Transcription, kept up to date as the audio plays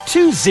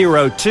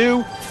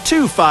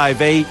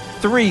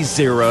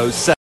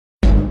202-258-307.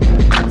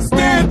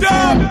 Stand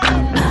up!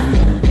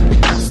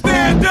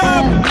 Stand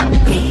up!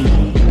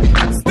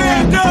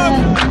 Stand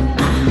up!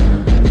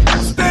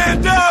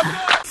 Stand up!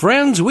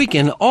 Friends, we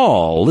can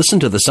all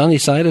listen to the sunny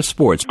side of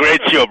sports.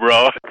 Great show,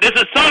 bro. This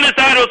is Sunny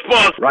Side of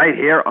Sports. Right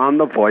here on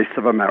the Voice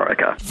of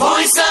America.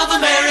 Voice of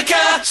America!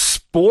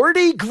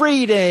 Sporty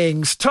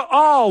greetings to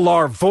all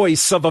our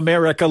Voice of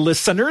America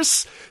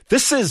listeners.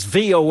 This is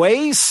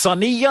VOA's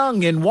Sonny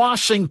Young in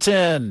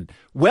Washington.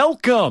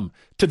 Welcome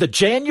to the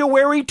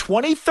January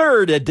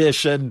 23rd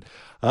edition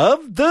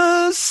of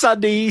the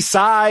Sunny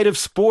Side of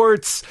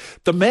Sports.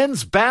 The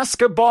Men's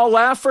Basketball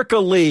Africa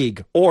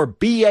League, or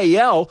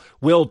BAL,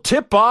 will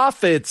tip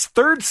off its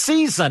third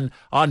season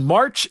on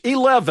March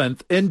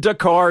 11th in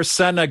Dakar,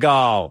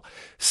 Senegal.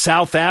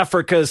 South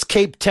Africa's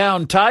Cape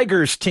Town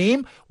Tigers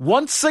team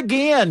once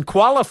again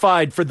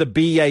qualified for the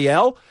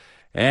BAL.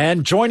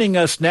 And joining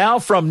us now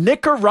from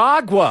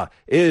Nicaragua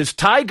is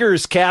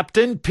Tigers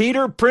captain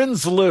Peter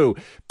Prinsloo.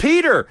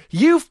 Peter,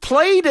 you've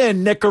played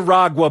in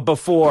Nicaragua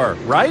before,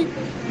 right?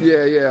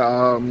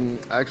 Yeah.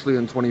 Actually,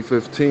 in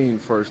 2015,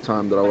 first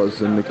time that I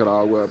was in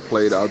Nicaragua,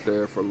 played out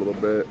there for a little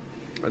bit.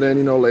 And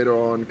then, later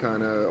on,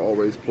 kind of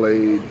always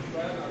played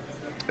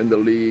in the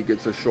league.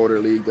 It's a shorter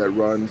league that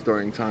runs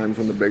during times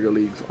when the bigger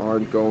leagues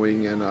aren't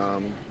going. And,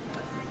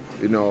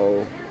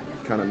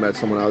 kind of met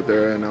someone out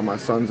there, and now my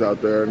son's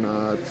out there,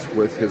 not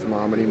with his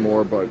mom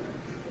anymore, but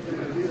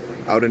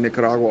out in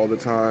Nicaragua all the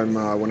time,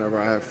 whenever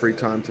I have free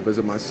time to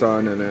visit my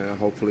son, and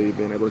hopefully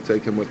being able to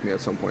take him with me at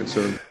some point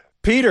soon.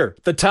 Peter,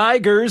 the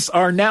Tigers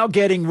are now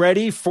getting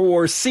ready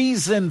for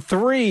Season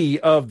 3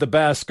 of the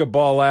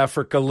Basketball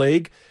Africa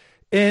League.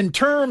 In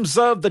terms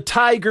of the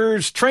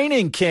Tigers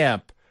training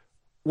camp,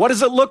 what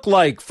does it look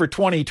like for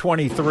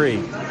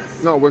 2023?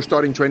 No, we're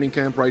starting training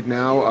camp right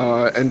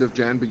now, end of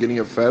Jan, beginning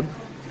of Feb.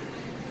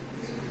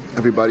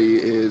 Everybody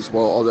is,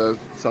 all the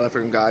South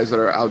African guys that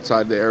are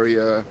outside the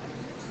area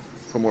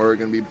from where we're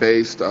going to be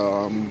based.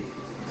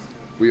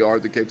 We are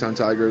the Cape Town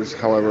Tigers.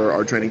 However,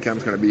 our training camp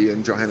is going to be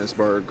in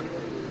Johannesburg,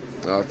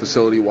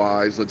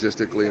 facility-wise,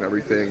 logistically, and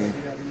everything.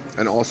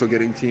 And also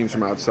getting teams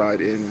from outside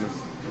in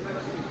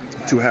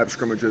to have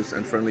scrimmages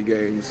and friendly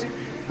games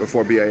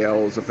before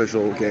BAL's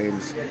official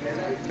games.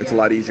 It's a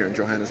lot easier in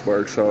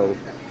Johannesburg, so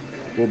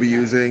we'll be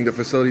using the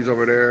facilities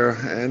over there,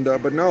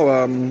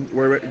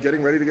 we're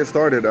getting ready to get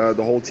started. The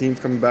whole team's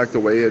coming back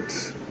the way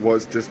it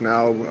was just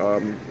now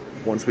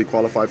once we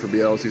qualified for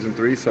BAL Season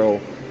 3,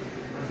 so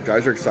the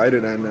guys are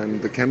excited,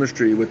 and the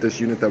chemistry with this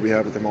unit that we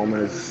have at the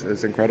moment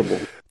is incredible.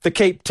 The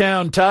Cape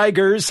Town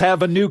Tigers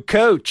have a new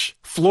coach,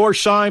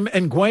 Florsheim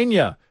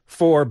Ngwenya,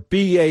 for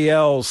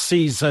BAL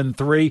Season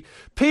 3.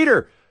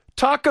 Peter,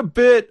 talk a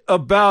bit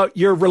about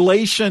your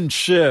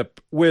relationship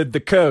with the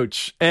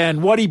coach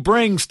and what he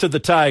brings to the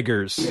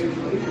Tigers.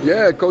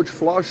 Yeah, Coach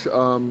Flosh.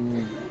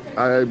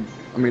 I've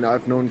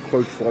known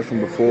Coach Flosh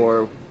from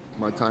before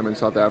my time in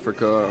South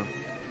Africa,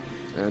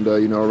 and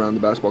around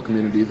the basketball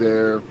community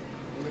there.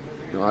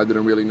 I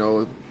didn't really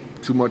know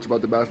too much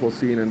about the basketball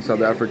scene in South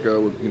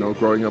Africa.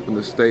 Growing up in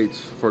the States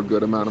for a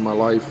good amount of my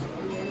life.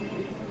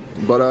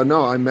 But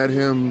I met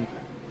him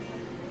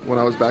when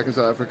I was back in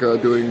South Africa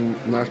doing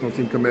national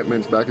team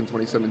commitments back in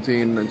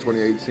 2017 and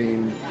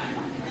 2018.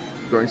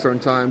 During certain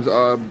times,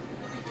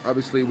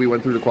 obviously we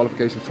went through the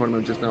qualifications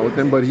tournament just now with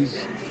him, but he's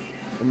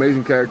an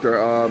amazing character,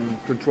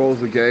 controls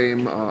the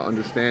game,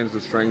 understands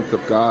the strength of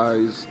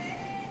guys,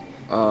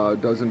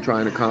 doesn't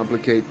try to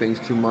complicate things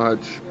too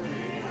much,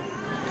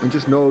 and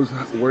just knows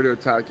where to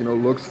attack,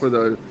 looks for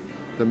the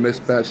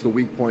mismatch, the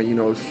weak point,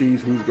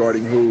 sees who's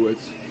guarding who.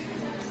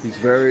 He's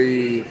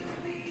very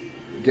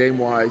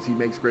game-wise, he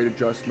makes great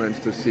adjustments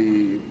to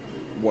see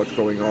what's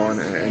going on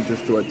and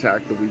just to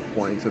attack the weak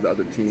points of the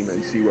other team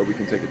and see where we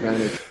can take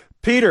advantage.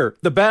 Peter,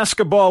 the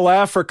Basketball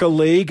Africa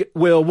League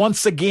will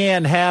once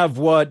again have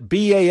what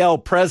BAL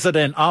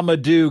President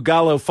Amadou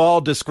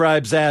Gallo-Fall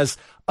describes as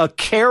a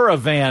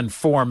caravan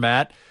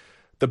format.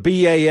 The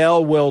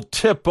BAL will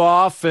tip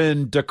off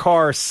in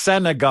Dakar,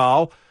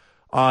 Senegal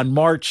on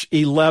March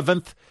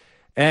 11th,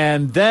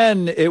 and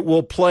then it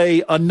will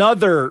play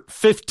another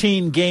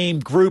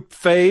 15-game group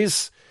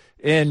phase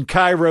in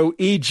Cairo,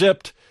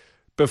 Egypt,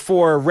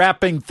 before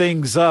wrapping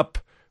things up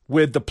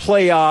with the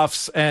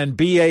playoffs and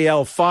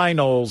BAL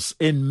finals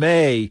in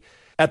May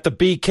at the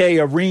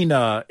BK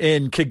Arena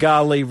in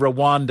Kigali,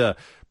 Rwanda.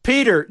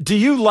 Peter, do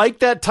you like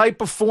that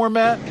type of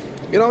format?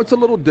 It's a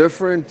little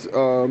different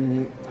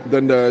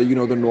than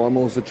the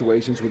normal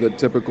situations with a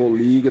typical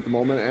league at the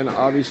moment. And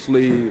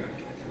obviously,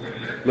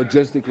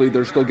 logistically,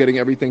 they're still getting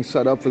everything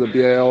set up for the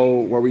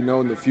BAL, where we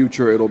know in the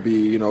future it'll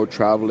be,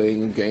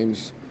 traveling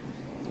games,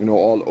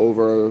 all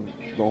over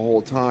the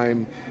whole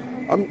time.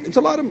 It's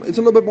a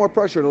little bit more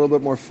pressure and a little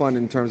bit more fun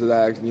in terms of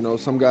that.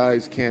 Some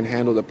guys can't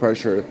handle the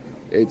pressure.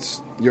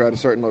 You're at a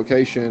certain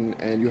location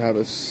and you have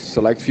a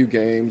select few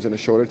games in a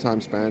shorter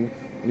time span,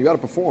 and you got to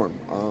perform.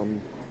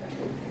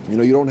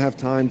 You don't have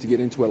time to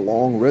get into a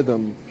long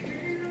rhythm.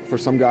 For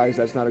some guys,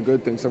 that's not a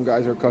good thing. Some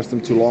guys are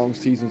accustomed to long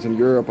seasons in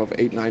Europe of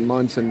 8-9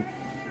 months, and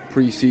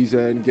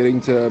preseason,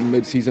 getting to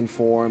midseason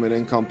form, and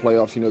then come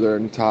playoffs, they're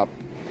in top,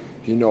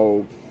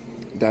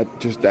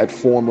 that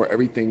form where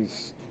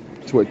everything's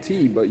to a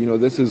T. But,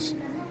 this is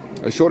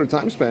a shorter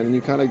time span, and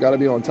you kind of got to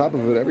be on top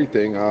of it,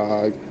 everything.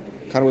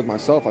 Kind of with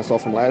myself, I saw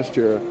from last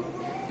year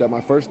that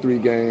my first 3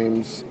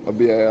 games of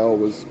BAL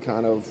was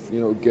kind of,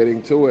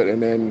 getting to it.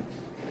 And then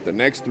the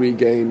next 3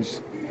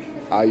 games,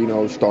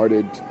 I,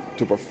 started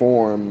to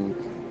perform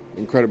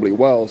incredibly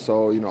well.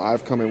 So,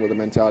 I've come in with a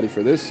mentality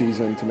for this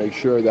season to make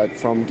sure that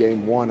from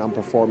game 1, I'm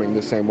performing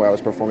the same way I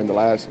was performing the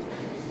last,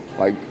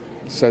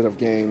 set of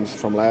games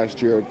from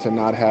last year, to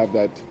not have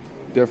that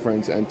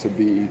difference and to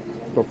be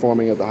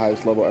performing at the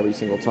highest level every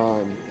single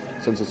time,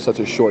 since it's such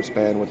a short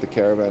span with the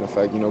caravan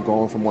effect,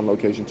 going from one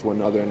location to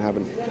another and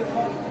having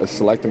a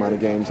select amount of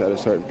games at a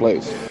certain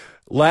place.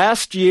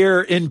 Last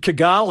year in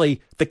Kigali,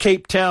 the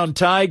Cape Town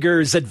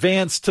Tigers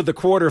advanced to the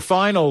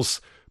quarterfinals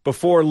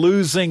before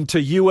losing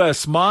to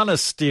U.S.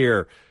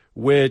 Monastir,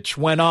 which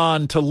went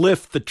on to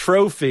lift the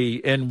trophy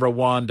in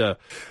Rwanda.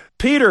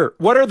 Peter,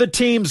 what are the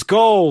team's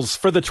goals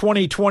for the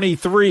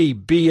 2023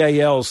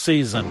 BAL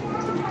season?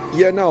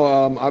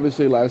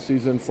 Obviously last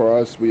season for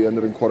us, we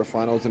ended in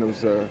quarterfinals, and it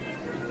was a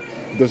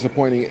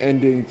disappointing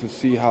ending to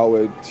see how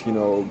it,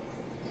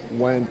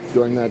 went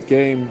during that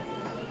game.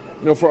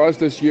 For us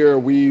this year,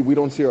 we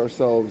don't see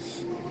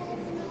ourselves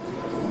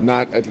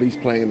not at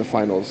least playing in the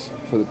finals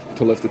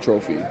to lift the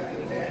trophy.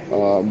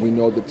 We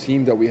know the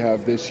team that we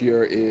have this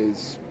year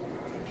is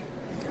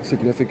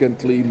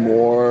significantly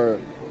more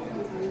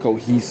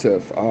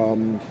cohesive.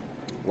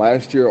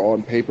 Last year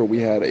on paper,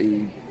 we had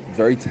a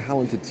very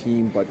talented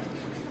team, but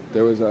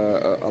there was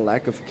a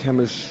lack of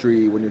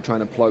chemistry when you're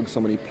trying to plug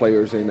so many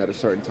players in at a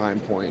certain time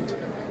point.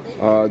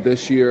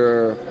 This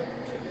year,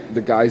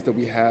 the guys that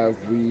we have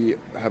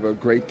a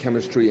great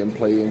chemistry and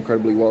play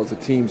incredibly well as a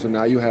team. So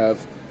now you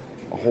have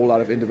a whole lot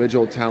of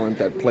individual talent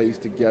that plays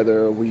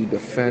together. We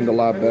defend a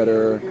lot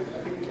better.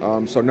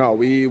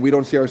 We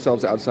don't see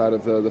ourselves outside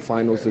of the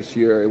finals this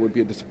year. It would be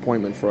a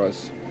disappointment for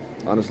us,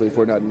 honestly, if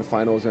we're not in the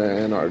finals,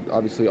 and our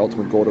obviously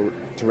ultimate goal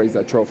to raise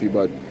that trophy.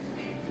 But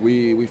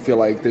we feel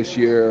like this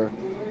year,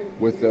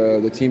 with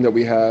the team that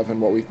we have and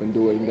what we've been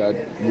doing,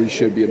 that we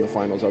should be in the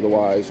finals.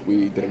 Otherwise,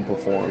 we didn't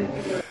perform.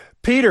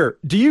 Peter,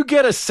 do you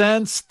get a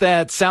sense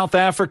that South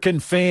African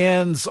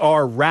fans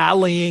are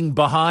rallying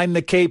behind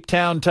the Cape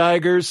Town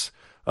Tigers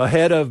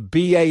ahead of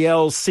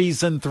BAL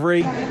Season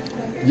 3?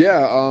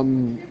 Yeah,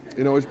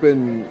 it's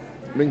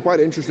been quite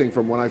interesting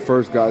from when I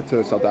first got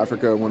to South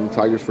Africa, when the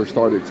Tigers first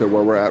started, to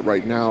where we're at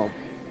right now.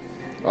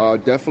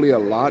 Definitely a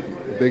lot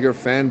bigger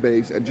fan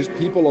base, and just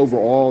people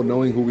overall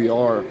knowing who we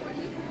are.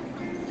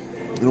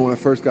 When I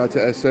first got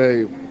to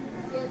SA,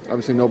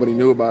 obviously nobody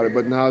knew about it,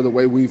 but now the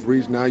way we've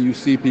reached, now you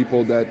see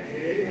people that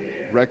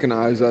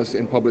recognize us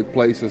in public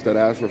places, that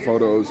ask for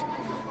photos,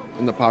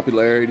 and the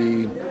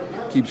popularity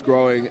keeps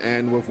growing.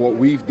 And with what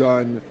we've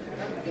done,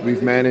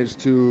 we've managed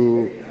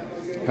to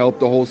help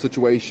the whole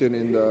situation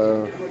in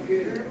the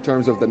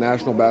terms of the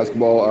national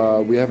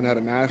basketball. We haven't had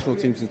a national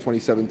team since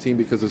 2017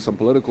 because of some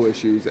political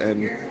issues,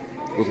 and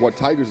with what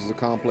Tigers has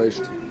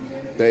accomplished,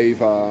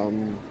 they've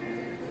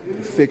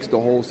fixed the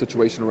whole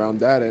situation around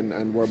that,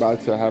 and we're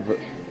about to have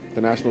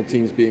the national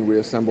teams being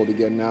reassembled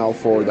again now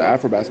for the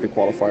AfroBasket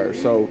qualifier.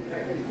 So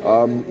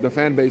the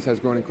fan base has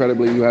grown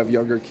incredibly. You have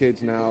younger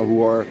kids now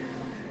who are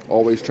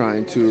always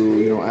trying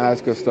to,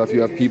 ask us stuff.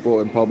 You have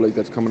people in public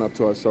that's coming up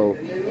to us. So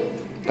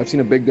I've seen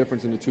a big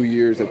difference in the 2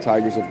 years that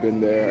Tigers have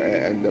been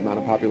there, and the amount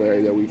of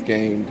popularity that we've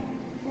gained,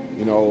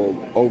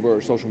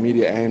 over social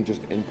media and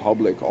just in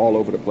public all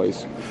over the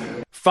place.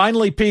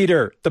 Finally,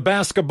 Peter, the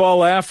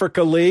Basketball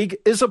Africa League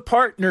is a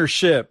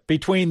partnership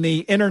between the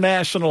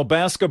International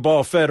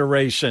Basketball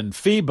Federation,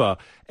 FIBA,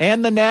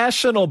 and the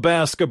National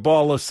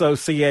Basketball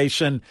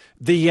Association,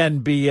 the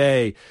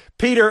NBA.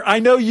 Peter, I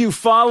know you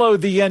follow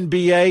the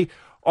NBA.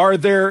 Are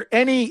there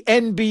any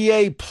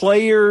NBA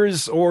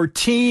players or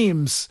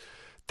teams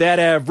that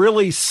have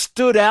really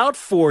stood out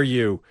for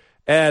you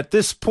at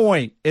this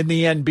point in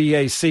the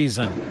NBA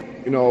season?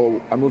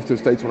 I moved to the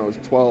States when I was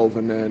 12,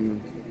 and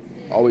then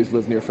always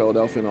lived near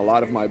Philadelphia, and a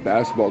lot of my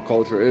basketball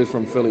culture is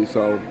from Philly,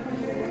 so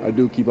I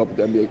do keep up with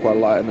the NBA quite a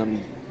lot, and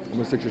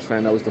I'm a Sixers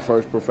fan. That was the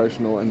first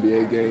professional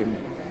NBA game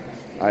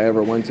I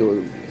ever went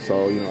to,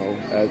 so,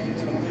 at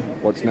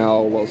what's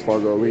now Wells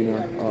Fargo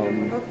Arena.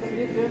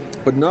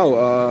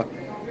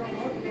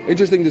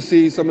 Interesting to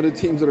see some of the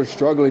teams that are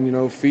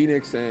struggling,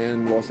 Phoenix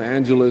and Los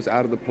Angeles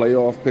out of the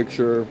playoff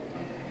picture.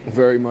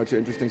 Very much an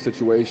interesting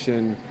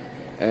situation,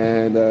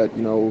 and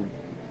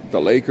the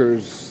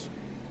Lakers,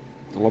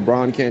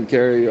 LeBron can't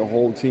carry a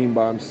whole team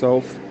by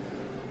himself.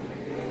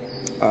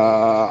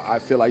 I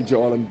feel like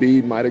Joel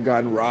Embiid might have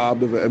gotten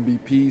robbed of an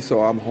MVP,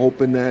 so I'm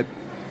hoping that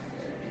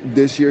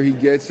this year he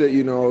gets it.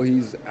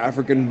 He's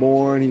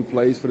African-born, he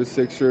plays for the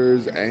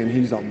Sixers, and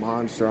he's a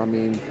monster. I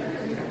mean,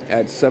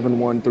 at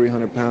 7'1",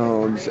 300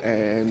 pounds,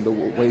 and the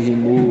way he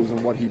moves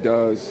and what he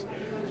does,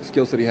 the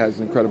skill set he has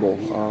is incredible.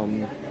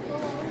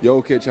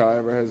 Jokic,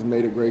 however, has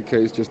made a great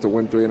case just to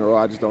win 3 in a row.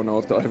 I just don't know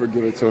if they'll ever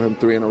give it to him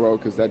 3 in a row,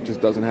 because that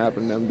just doesn't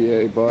happen in the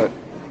NBA. But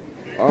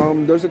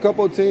There's a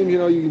couple of teams,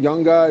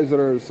 young guys that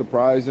are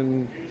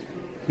surprising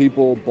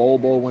people.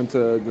 Bobo went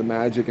to the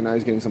Magic, and now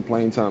he's getting some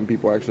playing time.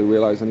 People actually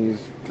realizing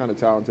he's kind of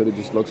talented. It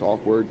just looks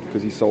awkward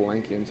because he's so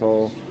lanky and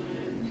tall.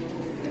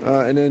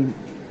 And then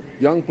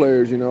young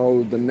players,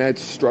 the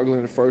Nets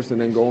struggling at first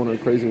and then going on a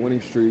crazy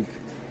winning streak,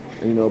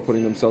 and,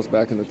 putting themselves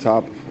back in the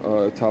top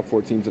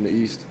 4 teams in the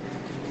East.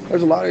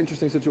 There's a lot of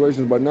interesting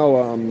situations, but no,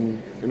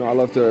 I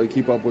love to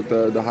keep up with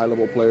the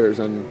high-level players,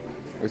 and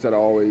like I said, I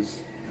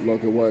always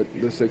look at what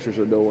the Sixers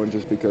are doing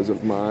just because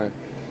of my,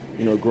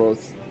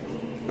 growth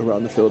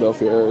around the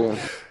Philadelphia area.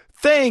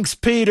 Thanks,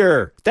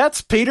 Peter.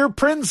 That's Peter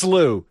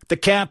Prinsloo, the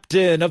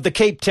captain of the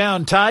Cape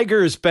Town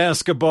Tigers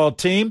basketball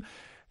team.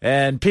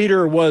 And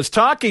Peter was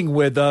talking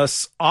with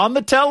us on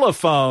the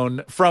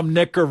telephone from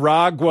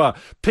Nicaragua.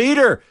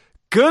 Peter,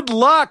 good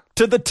luck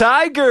to the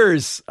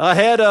Tigers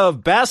ahead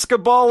of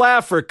Basketball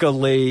Africa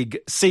League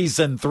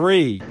Season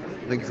 3.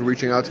 Thank you for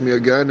reaching out to me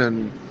again.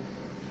 And,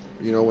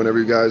 whenever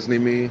you guys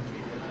need me,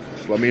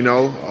 just let me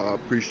know. I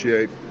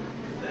appreciate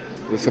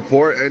the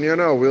support. And,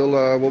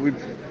 we'll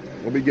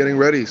be getting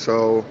ready.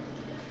 So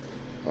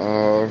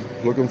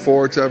looking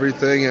forward to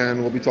everything,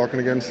 and we'll be talking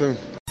again soon.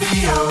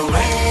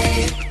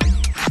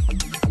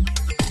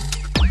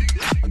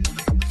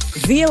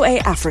 VOA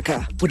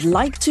Africa would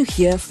like to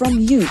hear from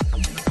you.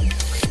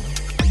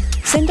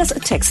 Send us a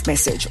text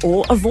message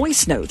or a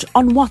voice note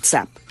on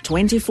WhatsApp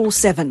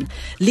 24/7.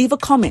 Leave a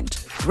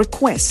comment,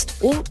 request,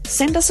 or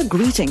send us a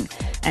greeting,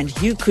 and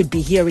you could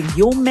be hearing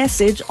your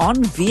message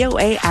on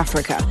VOA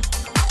Africa.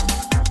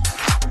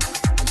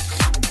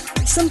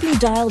 Simply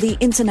dial the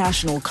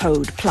international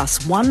code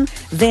 +1,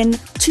 then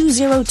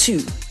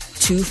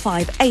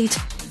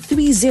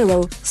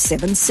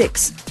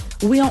 202-258-3076.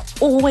 We are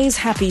always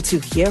happy to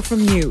hear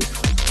from you.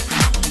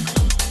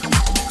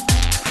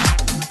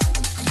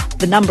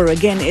 The number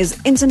again is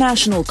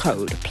international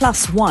code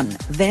 +1,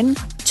 then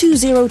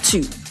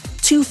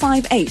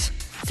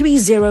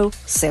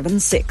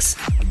 202-258-3076.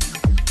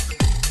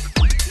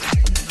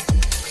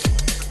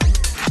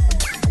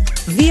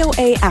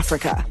 VOA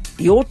Africa,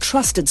 your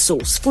trusted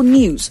source for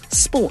news,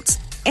 sports,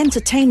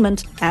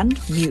 entertainment, and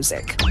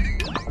music.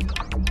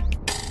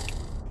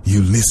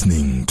 You're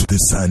listening to the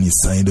sunny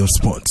side of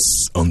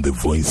sports on the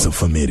Voice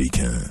of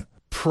America.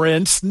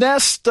 Prince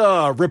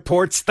Nesta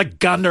reports the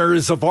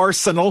Gunners of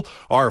Arsenal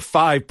are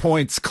 5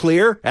 points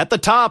clear at the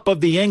top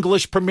of the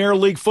English Premier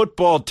League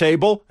football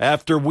table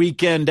after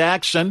weekend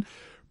action.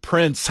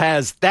 Prince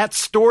has that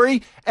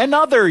story and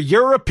other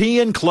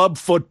European club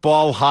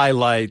football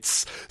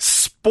highlights.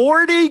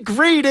 Sporty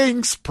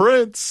greetings,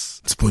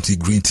 Prince. Sporty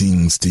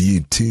greetings to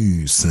you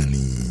too,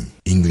 Sonny.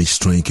 English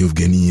striker of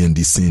Ghanaian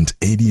descent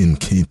Eddie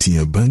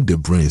Nketiah bagged a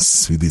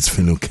brace with his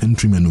fellow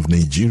countryman of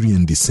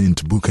Nigerian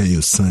descent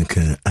Bukayo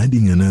Saka,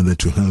 adding another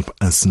to help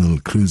Arsenal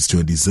cruise to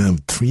a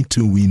deserved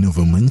 3-2 win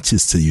over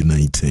Manchester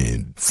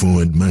United.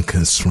 Forward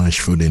Marcus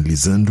Rashford and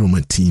Lisandro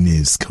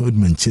Martinez scored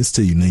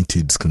Manchester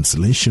United's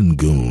consolation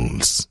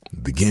goals.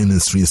 The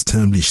Gunners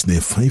re-established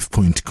their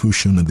 5-point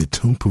cushion at the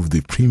top of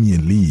the Premier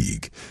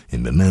League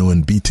and are now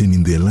unbeaten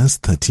in their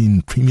last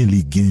 13 Premier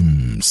League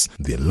games,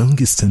 their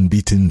longest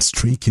unbeaten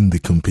streak in the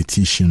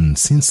competition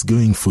since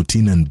going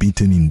 14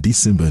 unbeaten in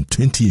December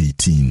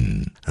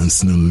 2018.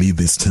 Arsenal lead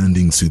the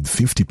standings with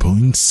 50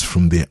 points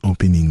from their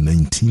opening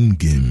 19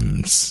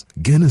 games.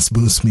 Gunners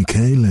boss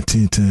Mikel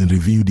Arteta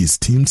reviewed his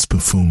team's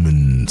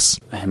performance.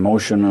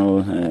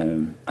 Emotional,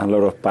 a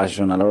lot of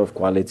passion, a lot of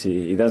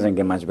quality. It doesn't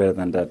get much better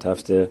than that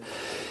after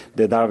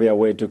the derby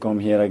away to come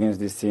here against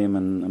this team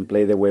and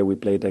play the way we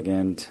played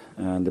against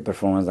the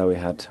performance that we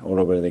had all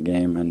over the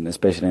game, and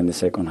especially in the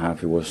second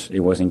half, it was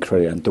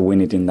incredible. And to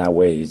win it in that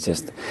way, it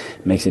just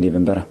makes it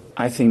even better.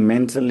 I think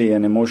mentally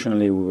and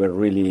emotionally we were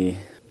really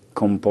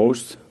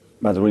composed,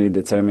 but really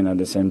determined at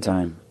the same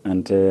time.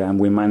 And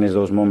we managed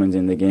those moments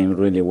in the game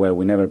really well.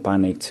 We never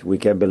panicked. We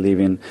kept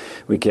believing.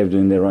 We kept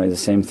doing the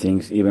same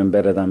things, even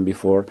better than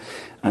before.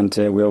 And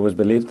we always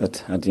believed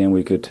that at the end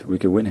we could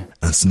win it.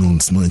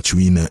 Arsenal's match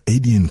winner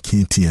Eddie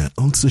Nketiah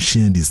also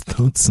shared his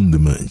thoughts on the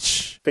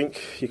match. I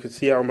think you could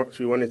see how much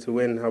we wanted to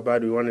win, how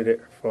bad we wanted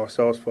it for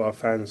ourselves, for our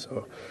fans.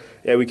 So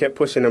yeah, we kept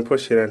pushing and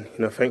pushing, and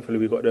thankfully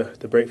we got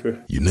the breakthrough.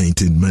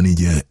 United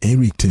manager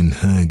Erik ten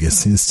Hag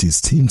assessed his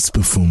team's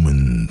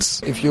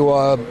performance. If you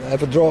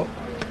have a draw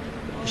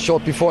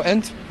short before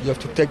end, you have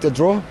to take the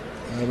draw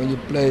when you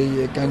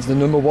play against the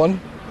number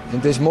one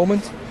in this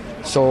moment.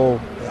 So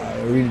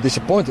really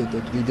disappointed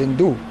that we didn't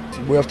do.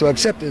 We have to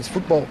accept it's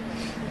football.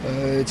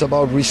 It's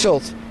about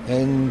result,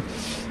 and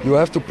you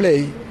have to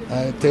play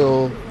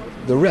till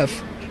the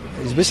ref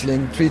is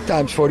whistling 3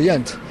 times for the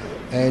end.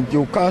 And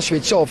you can't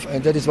switch off,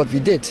 and that is what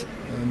we did.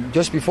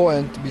 Just before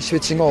end, we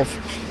switching off,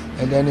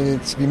 and then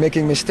we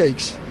making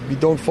mistakes. We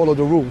don't follow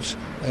the rules,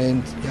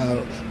 and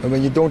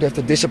when you don't have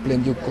the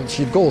discipline, you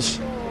concede goals.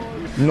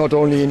 Not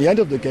only in the end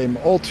of the game,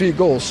 all 3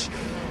 goals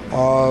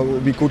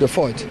we could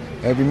avoid.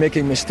 We're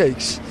making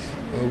mistakes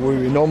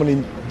we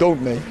normally don't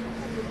make.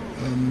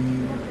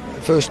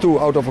 First 2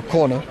 out of a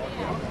corner,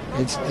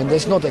 and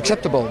that's not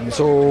acceptable.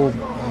 So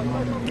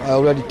I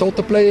already told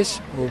the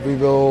players we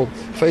will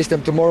face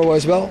them tomorrow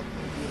as well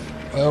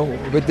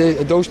with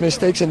those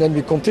mistakes, and then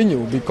we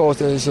continue because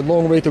there is a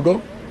long way to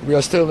go. We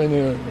are still in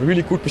a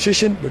really good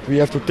position, but we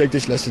have to take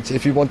these lessons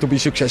if we want to be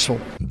successful.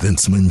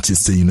 That's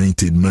Manchester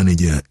United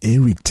manager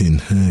Erik ten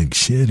Hag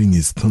sharing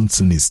his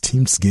thoughts on his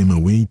team's game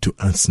away to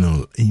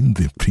Arsenal in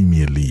the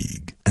Premier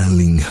League.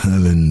 Erling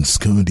Haaland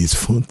scored his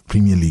fourth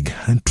Premier League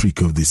hat-trick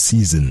of the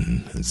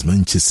season as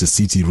Manchester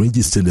City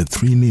registered a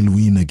 3-0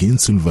 win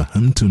against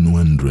Wolverhampton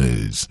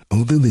Wanderers.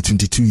 Although the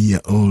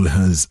 22-year-old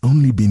has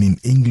only been in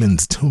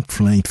England's top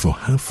flight for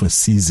half a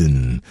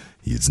season,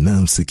 he has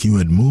now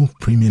secured more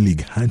Premier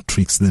League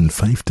hat-tricks than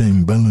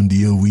five-time Ballon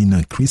d'Or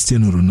winner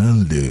Cristiano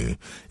Ronaldo,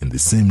 and the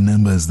same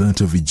number as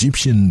that of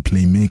Egyptian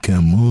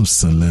playmaker Mo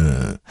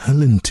Salah.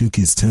 Haaland took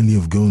his tally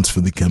of goals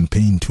for the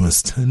campaign to a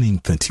stunning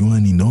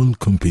 31 in all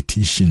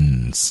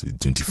competitions, with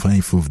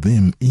 25 of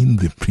them in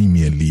the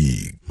Premier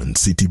League. Man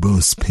City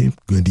boss Pep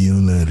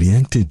Guardiola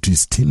reacted to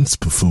his team's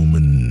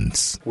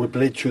performance. We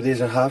played 2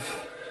 days and a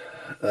half.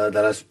 The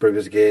last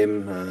previous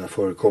game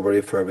for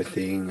recovery, for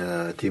everything.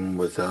 Team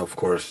was, of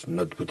course,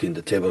 not put in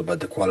the table,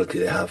 but the quality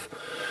they have,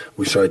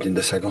 we saw it in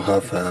the second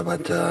half.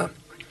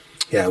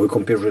 We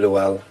compete really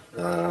well,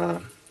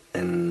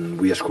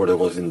 and we scored the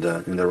goals in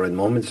the right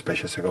moment,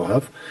 especially second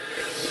half.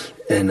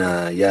 And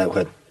we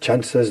had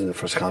chances in the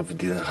first half. We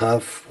didn't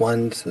have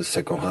ones. The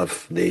second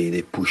half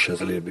they pushed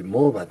us a little bit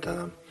more, but.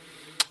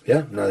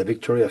 Another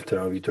victory after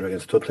our victory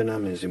against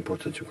Tottenham. Is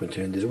important to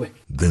continue this way.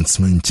 That's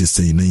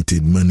Manchester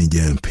United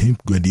manager Pep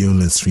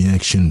Guardiola's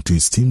reaction to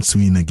his team's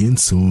win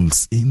against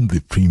Wolves in the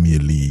Premier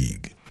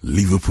League.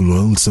 Liverpool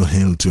also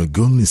held to a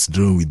goalless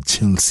draw with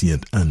Chelsea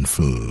at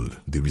Anfield.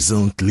 The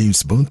result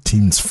leaves both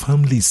teams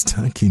firmly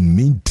stuck in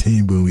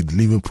mid-table, with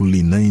Liverpool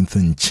in 9th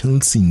and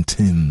Chelsea in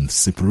 10th,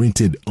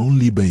 separated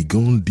only by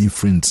goal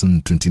difference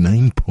on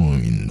 29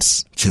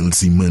 points.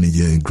 Chelsea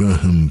manager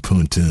Graham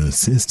Potter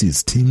assessed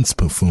his team's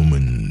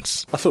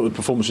performance. I thought the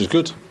performance was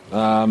good.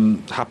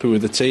 Happy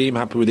with the team,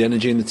 happy with the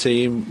energy in the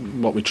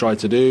team, what we tried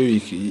to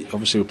do.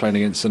 Obviously we're playing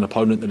against an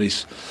opponent that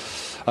is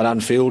at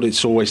Anfield.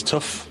 It's always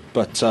tough,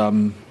 but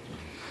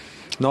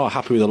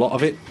happy with a lot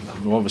of it.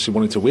 We obviously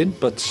wanted to win,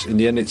 but in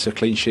the end it's a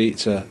clean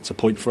sheet, it's a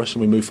point for us,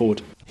 and we move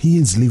forward.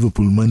 Here's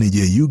Liverpool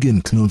manager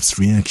Jurgen Klopp's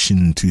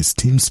reaction to his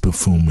team's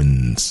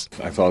performance.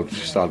 I thought we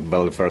started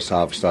well the first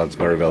half, started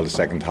very well the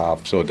second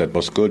half, so that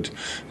was good.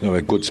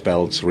 Good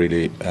spells,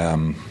 really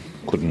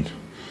couldn't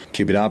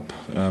keep it up,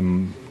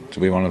 to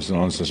be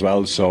honest as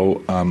well.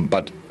 So,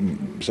 but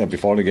said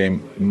before the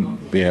game,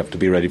 we have to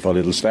be ready for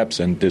little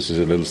steps, and this is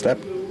a little step.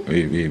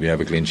 We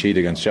have a clean sheet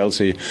against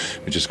Chelsea,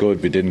 which is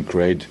good. We didn't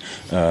create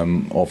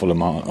awful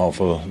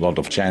lot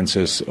of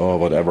chances or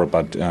whatever,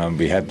 but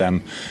we had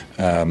them,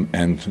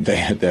 and they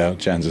had their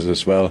chances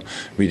as well.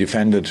 We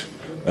defended,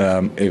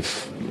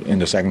 if in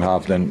the second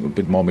half, then a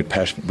bit more with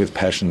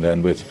passion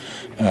than with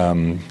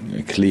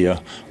clear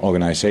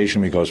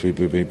organisation, because we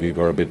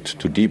were a bit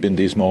too deep in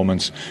these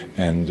moments,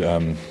 and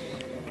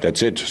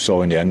that's it.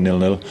 So in the end,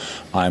 0-0.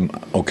 I'm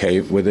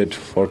okay with it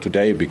for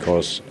today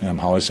because,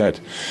 how I said,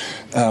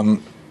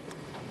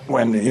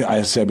 when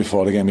I said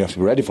before the game you have to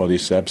be ready for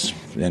these steps,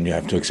 then you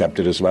have to accept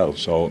it as well.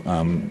 So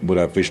would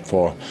I have wished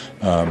for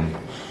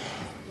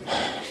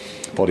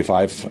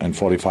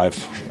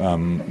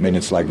 45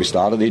 minutes like we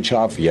started each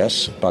half?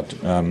 Yes, but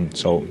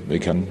so we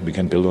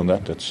can build on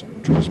that. That's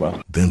true as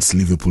well. That's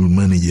Liverpool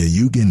manager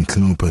Jurgen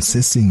Klopp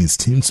assessing his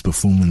team's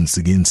performance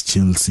against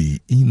Chelsea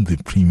in the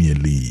Premier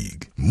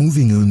League.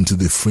 Moving on to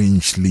the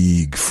French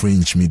League,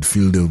 French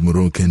midfielder of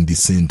Moroccan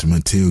descent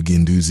Matteo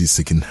Guendouzi's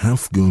second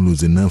half goal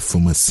was enough for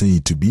Marseille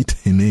to beat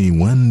Rennes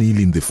 1-0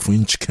 in the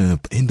French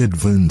Cup and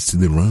advance to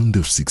the round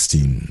of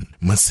 16.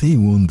 Marseille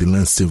won the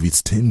last of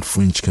its 10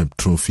 French Cup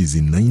trophies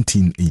in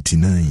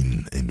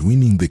 1989, and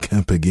winning the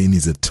cup again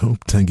is a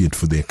top target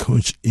for their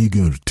coach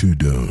Igor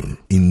Tudor.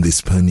 In the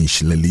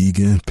Spanish La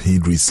Liga,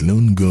 Pedri's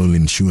lone goal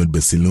ensured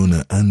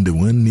Barcelona under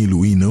 1-0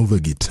 win over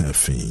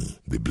Getafe.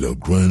 The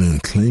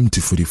Blaugrana climbed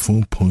to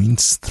 44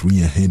 points,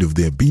 3 ahead of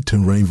their bitter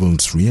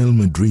rivals Real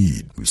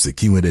Madrid, who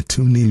secured a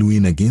 2-0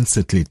 win against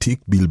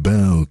Athletic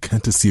Bilbao,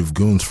 courtesy of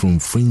goals from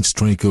French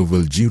striker of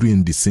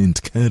Algerian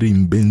descent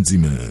Karim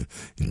Benzema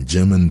and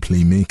German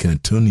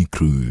playmaker Toni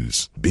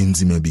Kroos.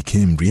 Benzema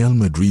became Real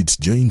Madrid's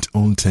joint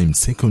all-time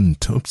second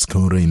top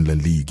scorer in La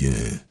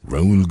Liga.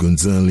 Raul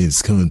Gonzalez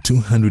scored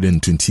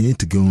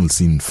 228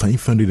 goals in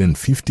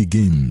 550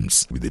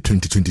 games, with the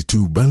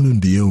 2022 Ballon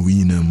d'Or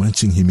winner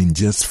matching him in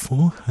just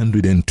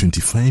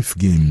 425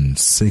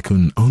 games,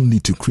 second only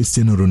to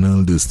Cristiano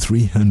Ronaldo's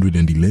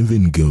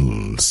 311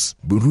 goals.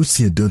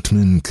 Borussia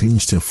Dortmund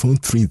clinched a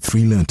 4-3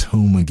 thriller at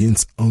home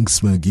against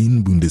Augsburg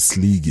in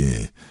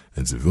Bundesliga,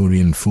 as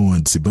Ivorian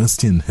forward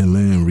Sebastian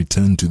Haller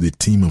returned to the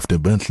team after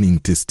battling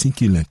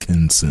testicular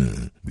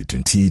cancer. The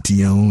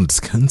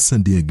 28-year-old's cancer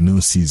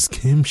diagnosis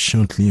came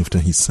shortly after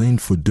he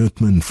signed for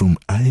Dortmund from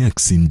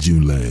Ajax in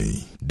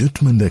July.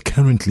 Dortmund are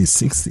currently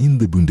 6th in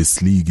the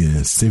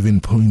Bundesliga, 7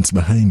 points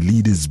behind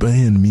leaders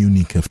Bayern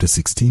Munich after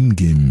 16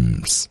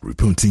 games.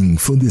 Reporting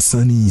for the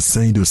sunny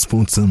side of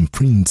sports, I'm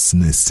Prince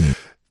Nesta.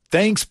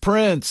 Thanks,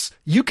 Prince.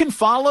 You can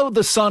follow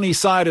the Sunny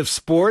Side of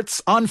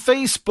Sports on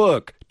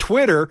Facebook,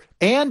 Twitter,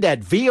 and at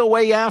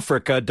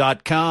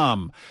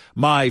voaafrica.com.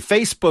 My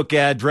Facebook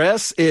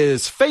address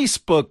is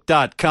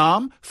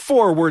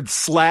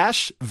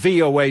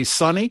facebook.com/VOA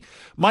Sunny.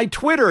 My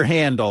Twitter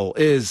handle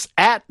is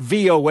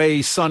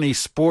 @VOA Sunny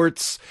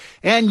Sports.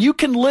 And you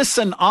can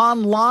listen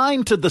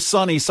online to the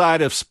Sunny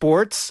Side of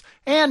Sports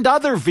and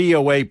other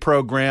VOA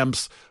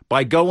programs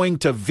by going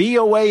to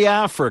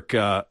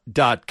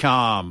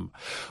voaafrica.com.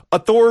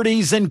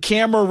 Authorities in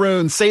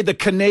Cameroon say the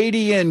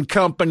Canadian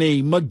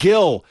company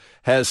McGill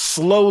has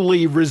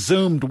slowly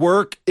resumed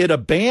work it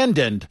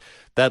abandoned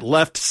that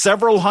left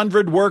several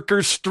hundred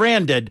workers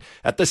stranded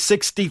at the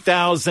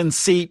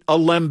 60,000-seat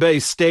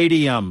Olembe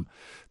Stadium.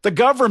 The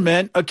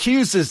government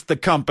accuses the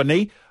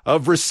company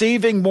of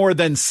receiving more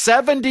than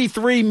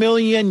 $73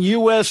 million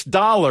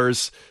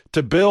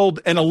to build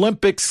an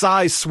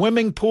Olympic-sized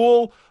swimming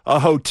pool, a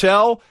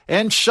hotel,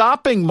 and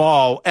shopping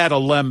mall at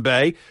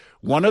Olembe,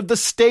 one of the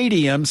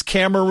stadiums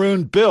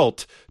Cameroon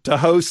built to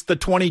host the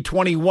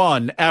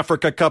 2021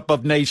 Africa Cup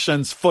of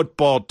Nations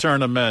football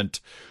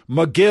tournament.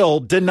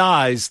 McGill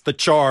denies the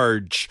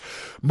charge.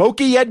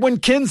 Moki Edwin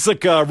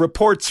Kinzeka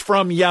reports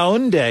from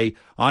Yaoundé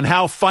on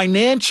how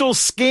financial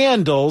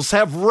scandals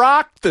have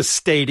rocked the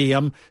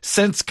stadium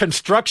since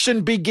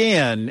construction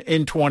began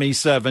in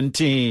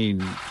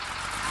 2017.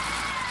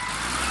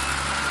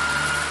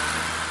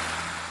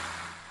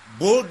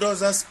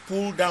 Bulldozers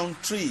pull down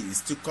trees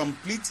to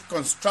complete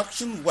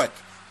construction work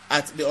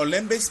at the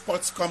Olembe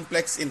Sports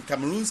Complex in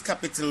Cameroon's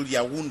capital,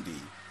 Yaoundé.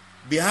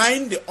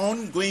 Behind the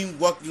ongoing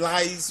work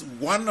lies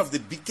one of the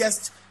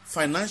biggest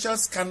financial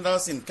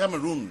scandals in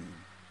Cameroon.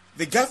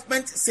 The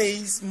government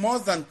says more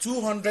than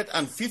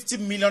 $250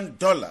 million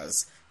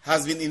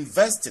has been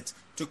invested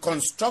to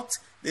construct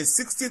the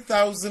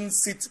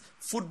 60,000-seat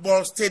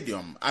football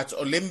stadium at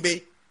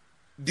Olembe.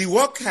 The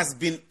work has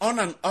been on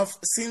and off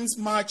since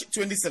March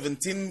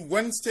 2017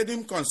 when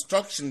stadium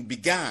construction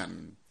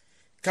began.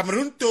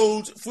 Cameroon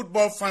told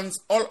football fans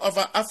all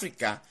over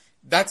Africa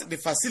that the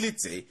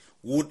facility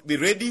would be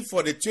ready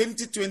for the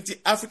 2020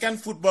 African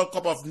Football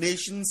Cup of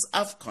Nations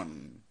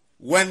AFCON.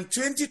 When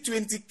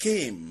 2020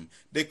 came,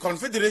 the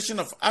Confederation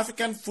of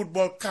African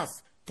Football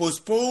CAF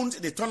postponed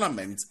the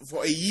tournament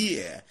for a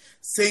year,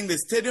 saying the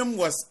stadium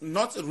was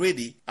not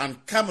ready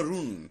and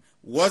Cameroon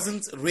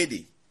wasn't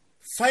ready.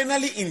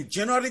 Finally, in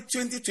January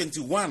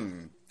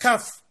 2021,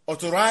 CAF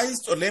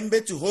authorized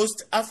Olembe to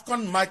host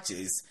AFCON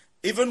matches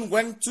even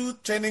when two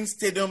training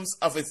stadiums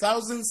of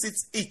 1,000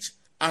 seats each,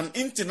 an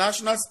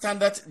international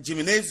standard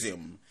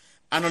gymnasium,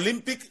 an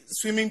Olympic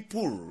swimming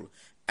pool,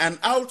 an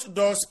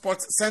outdoor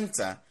sports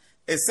center,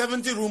 a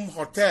 70-room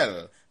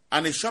hotel,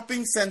 and a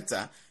shopping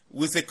center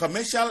with a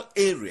commercial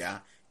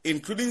area,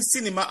 including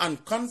cinema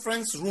and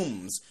conference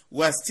rooms,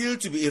 were still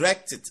to be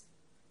erected.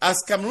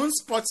 As Cameroon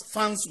sports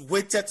fans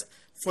waited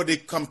for the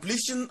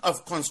completion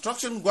of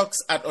construction works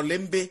at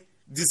Olembe,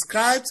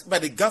 described by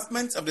the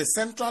government of the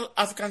Central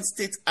African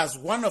State as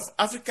one of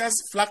Africa's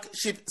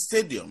flagship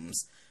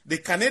stadiums, the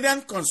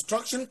Canadian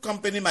construction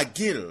company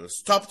McGill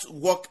stopped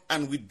work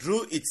and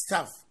withdrew its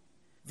staff.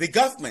 The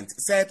government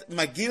said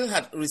McGill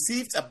had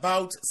received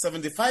about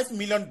 $75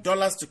 million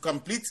to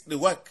complete the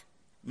work.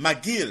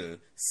 McGill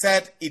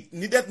said it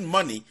needed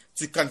money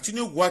to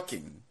continue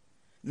working.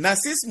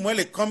 Narcisse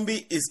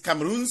Mwele-Kombi is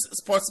Cameroon's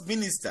sports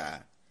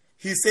minister.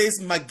 He says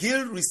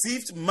McGill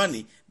received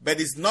money but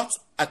is not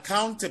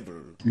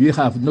accountable. We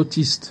have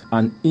noticed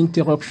an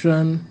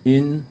interruption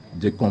in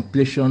the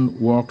completion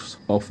works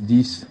of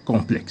this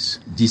complex,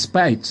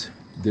 despite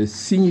the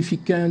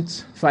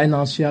significant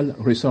financial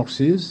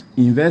resources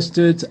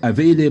invested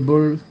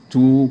available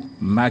to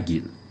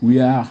McGill. We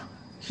are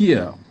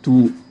here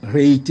to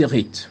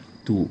reiterate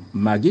to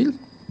McGill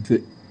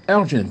the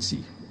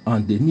urgency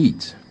and the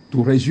need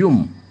to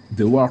resume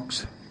the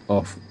works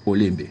of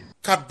Olembe.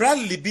 Cabral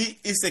Libi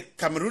is a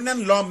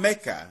Cameroonian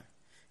lawmaker.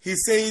 He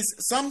says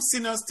some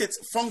senior state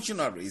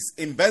functionaries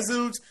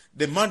embezzled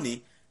the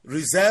money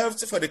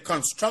reserved for the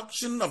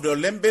construction of the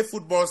Olembe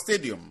football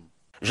stadium.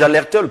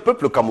 J'alertais le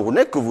peuple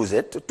camerounais que vous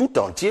êtes tout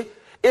entier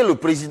et le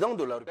président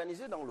de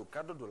l'organiser dans le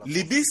cadre de la...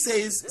 Libi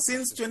says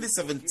since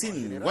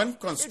 2017, when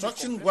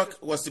construction work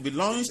was to be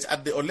launched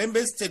at the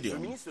Olembe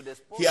Stadium,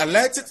 he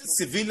alerted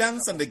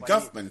civilians and the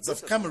government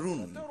of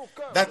Cameroon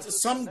that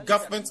some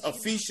government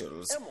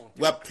officials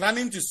were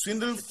planning to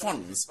swindle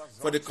funds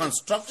for the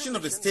construction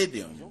of the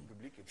stadium.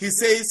 He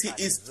says he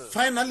is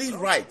finally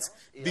right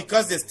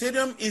because the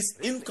stadium is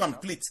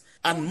incomplete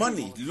and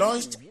money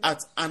lodged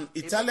at an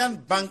Italian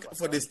bank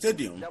for the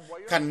stadium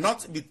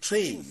cannot be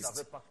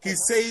traced. He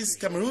says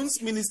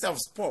Cameroon's Minister of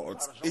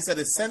Sports is at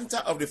the center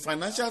of the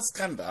financial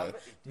scandal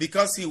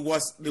because he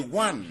was the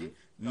one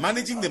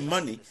managing the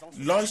money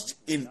lodged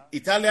in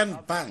Italian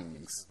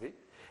banks.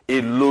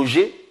 Et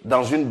logé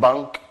dans une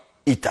banque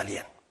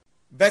italienne.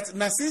 But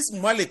Narcisse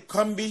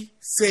Mwele-Kombi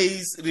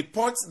says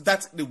reports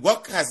that the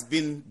work has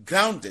been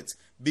grounded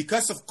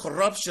because of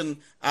corruption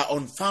are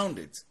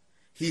unfounded.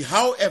 He,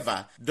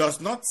 however,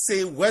 does not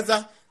say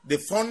whether the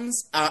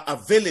funds are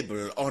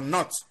available or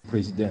not.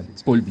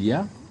 President Paul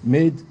Biya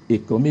made a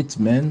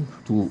commitment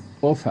to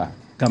offer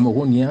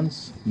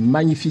Cameroonians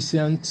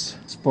magnificent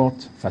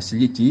sport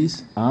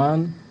facilities,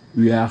 and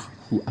we are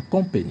to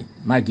accompany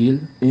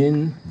McGill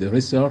in the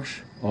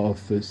research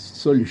of a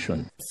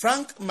solution.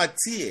 Frank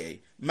Mathieu,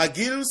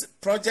 McGill's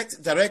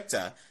project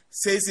director,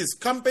 says his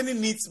company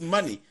needs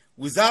money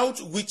without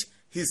which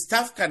his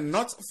staff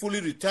cannot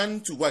fully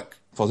return to work.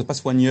 For the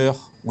past 1 year,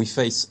 we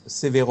face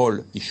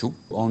several issues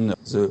on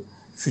the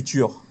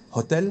future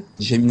hotel,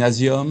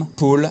 gymnasium,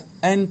 pool,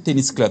 and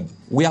tennis club.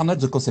 We are not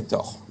the conceptor.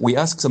 We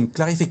ask some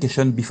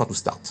clarification before to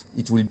start.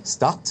 It will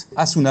start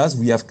as soon as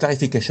we have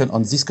clarification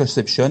on this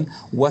conception,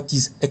 what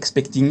is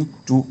expecting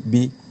to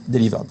be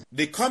delivered.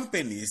 The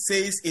company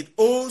says it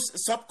owes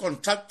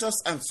subcontractors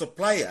and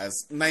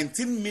suppliers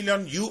 $19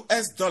 million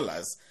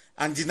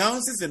and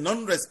denounces the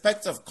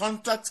non-respect of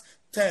contract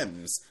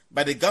terms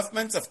by the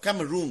government of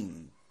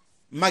Cameroon.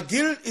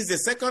 McGill is the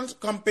second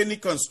company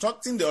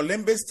constructing the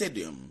Olembe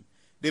Stadium.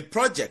 The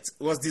project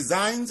was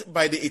designed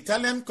by the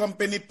Italian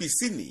company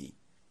Piscini.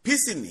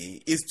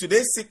 Piscini is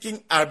today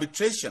seeking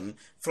arbitration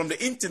from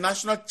the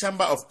International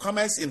Chamber of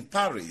Commerce in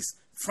Paris,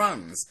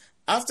 France,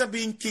 after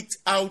being kicked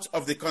out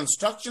of the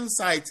construction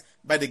site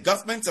by the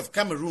government of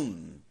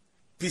Cameroon.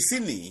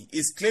 Piscini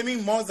is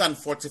claiming more than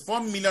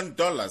 $44 million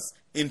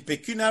in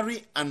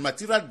pecuniary and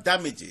material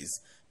damages,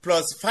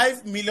 plus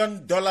 $5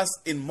 million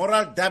in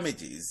moral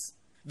damages.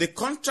 The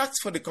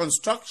contracts for the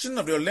construction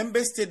of the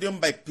Olembe Stadium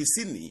by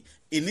Piscini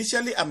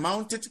initially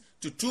amounted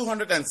to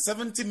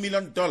 $270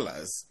 million.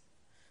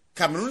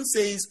 Cameroon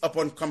says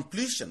upon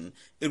completion,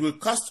 it will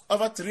cost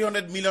over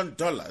 $300 million.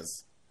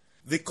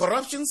 The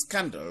corruption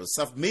scandals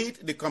have made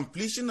the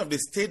completion of the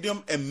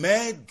stadium a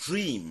mere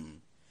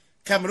dream.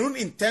 Cameroon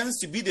intends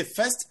to be the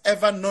first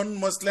ever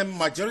non-Muslim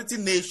majority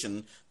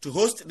nation to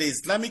host the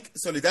Islamic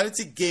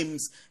Solidarity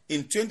Games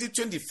in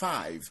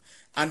 2025,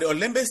 and the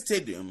Olembe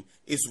Stadium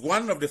is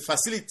one of the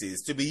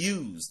facilities to be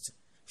used.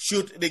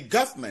 Should the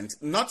government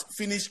not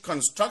finish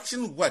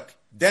construction work,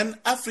 then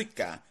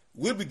Africa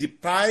will be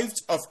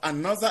deprived of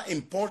another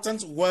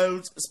important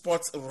world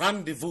sports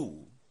rendezvous.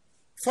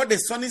 For the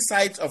sunny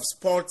side of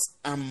sports,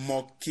 I'm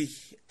Moki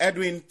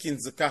Edwin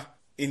Kinzuka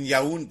in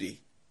Yaoundé,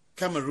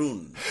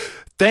 Cameroon.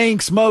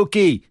 Thanks,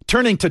 Moki.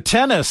 Turning to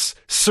tennis,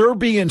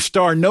 Serbian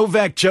star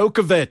Novak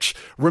Djokovic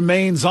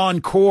remains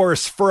on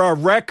course for a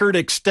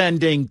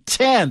record-extending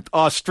 10th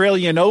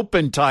Australian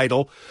Open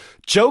title.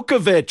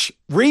 Djokovic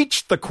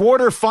reached the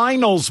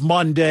quarterfinals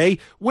Monday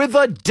with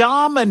a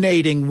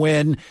dominating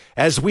win,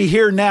 as we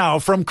hear now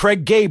from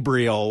Craig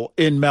Gabriel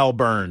in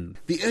Melbourne.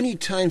 The only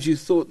times you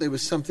thought there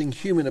was something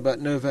human about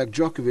Novak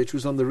Djokovic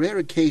was on the rare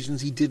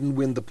occasions he didn't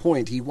win the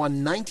point. He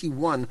won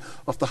 91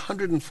 of the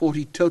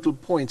 140 total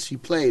points he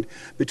played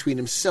between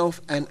himself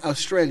and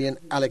Australian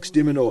Alex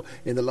de Minaur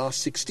in the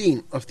last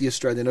 16 of the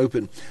Australian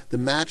Open. The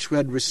match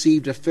had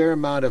received a fair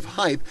amount of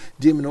hype.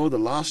 De Minaur, the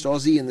last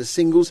Aussie in the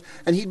singles,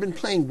 and he'd been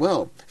playing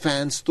well.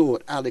 Fans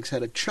thought Alex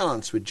had a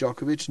chance with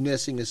Djokovic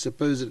nursing a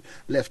supposed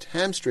left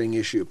hamstring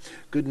issue.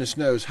 Goodness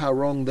knows how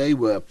wrong they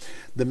were.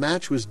 The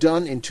match was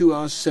done in 2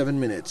 hours 7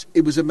 minutes.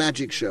 It was a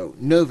magic show.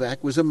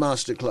 Novak was a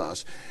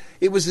masterclass.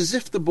 It was as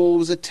if the ball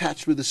was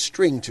attached with a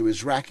string to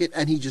his racket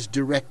and he just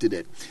directed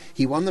it.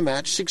 He won the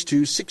match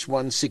 6-2,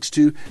 6-1,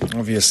 6-2.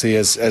 Obviously,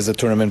 as the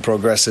tournament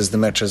progresses, the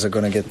matches are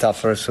going to get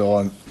tougher, so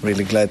I'm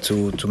really glad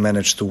to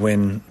manage to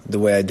win the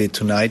way I did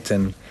tonight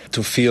and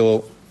to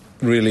feel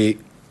really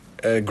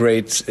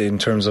great in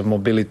terms of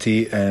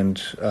mobility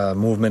and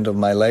movement of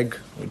my leg,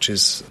 which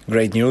is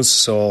great news.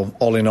 So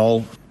all in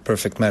all,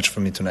 perfect match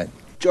for me tonight.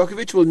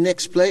 Djokovic will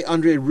next play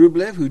Andrei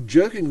Rublev, who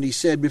jokingly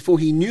said before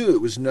he knew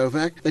it was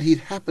Novak that he'd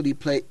happily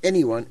play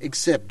anyone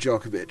except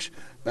Djokovic.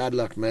 Bad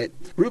luck, mate.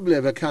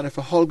 Rublev accounted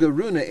for Holger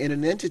Rune in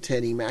an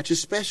entertaining match,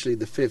 especially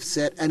the fifth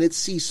set and its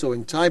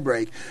seesawing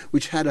tiebreak,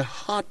 which had a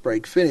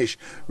heartbreak finish.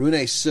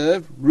 Rune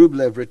served,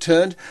 Rublev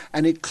returned,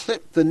 and it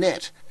clipped the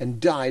net and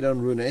died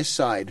on Rune's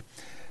side.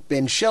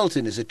 Ben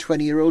Shelton is a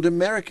 20-year-old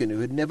American who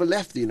had never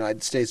left the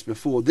United States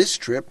before this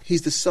trip.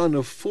 He's the son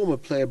of former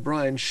player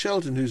Brian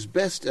Shelton, whose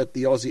best at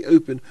the Aussie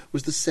Open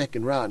was the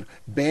second round.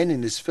 Ben,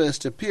 in his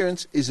first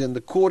appearance, is in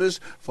the quarters,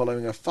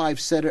 following a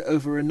 5-setter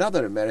over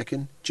another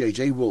American,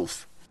 J.J.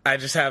 Wolf. I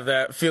just have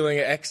that feeling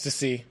of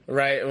ecstasy,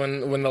 right,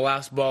 when the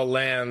last ball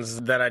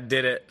lands, that I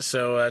did it.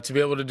 So to be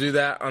able to do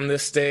that on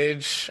this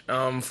stage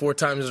 4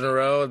 times in a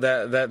row,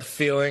 that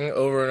feeling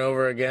over and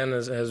over again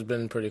has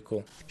been pretty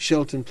cool.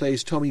 Shelton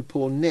plays Tommy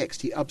Paul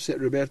next. He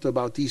upset Roberto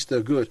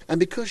Bautista Agut. And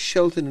because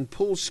Shelton and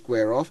Paul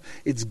square off,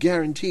 it's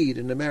guaranteed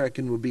an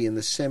American will be in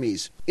the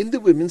semis. In the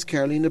women's,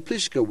 Karolina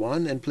Pliskova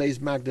won and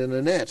plays Magda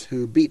Nanette,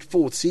 who beat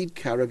 4th seed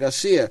Cara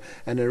Garcia.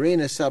 And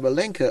Arena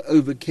Sabalenka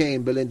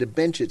overcame Belinda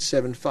Bencic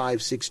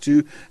 7-5,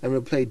 6-2, and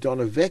will play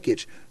Donna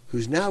Vekic,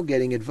 who's now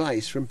getting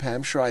advice from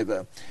Pam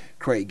Shriver.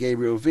 Craig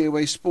Gabriel,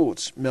 VOA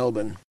Sports,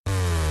 Melbourne.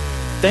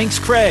 Thanks,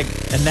 Craig.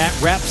 And that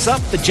wraps up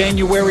the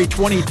January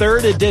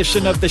 23rd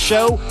edition of the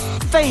show.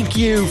 Thank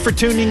you for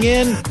tuning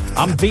in.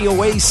 I'm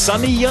VOA's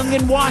Sonny Young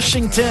in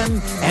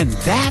Washington, and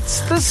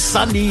that's the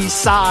sunny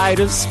side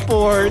of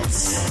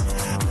sports.